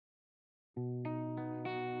My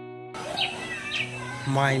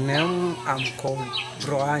name, I'm called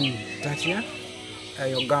Buluhan,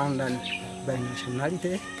 a Ugandan by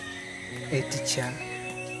nationality, a teacher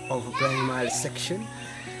of primary section,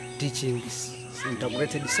 teaching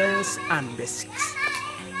integrated science and basics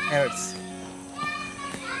health.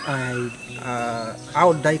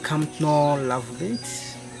 How did I come to know Love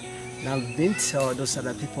Beats? Love Beats, those are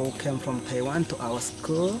the people who came from Taiwan to our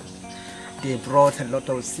school. They brought a lot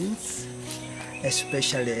of things,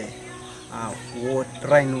 especially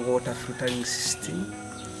rainwater filtering system.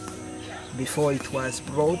 Before it was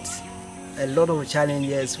brought, a lot of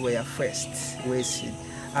challenges were faced with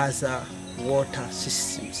other water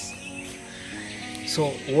systems. So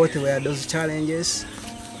what were those challenges?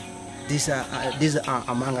 These are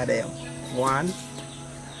among them. One,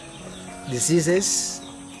 diseases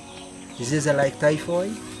like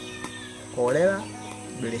typhoid, cholera,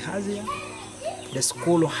 bilharzia. The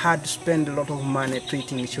school had to spend a lot of money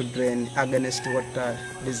treating children against water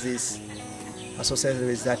disease associated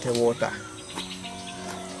with that water.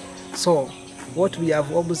 So what we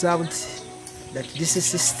have observed, that this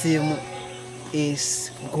system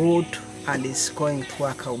is good and is going to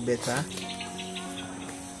work out better,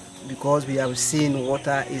 because we have seen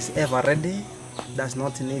water is ever ready, does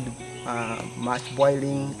not need much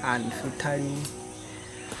boiling and filtering.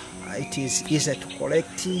 It is easy to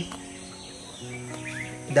collect,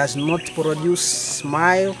 does not produce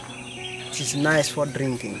smile, it is nice for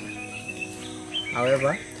drinking.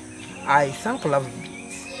 However, I thank Love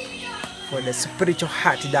for the spiritual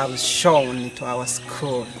heart they have shown to our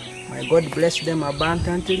school. My God bless them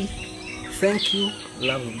abundantly. Thank you,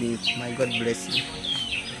 Love Beat. My God bless you.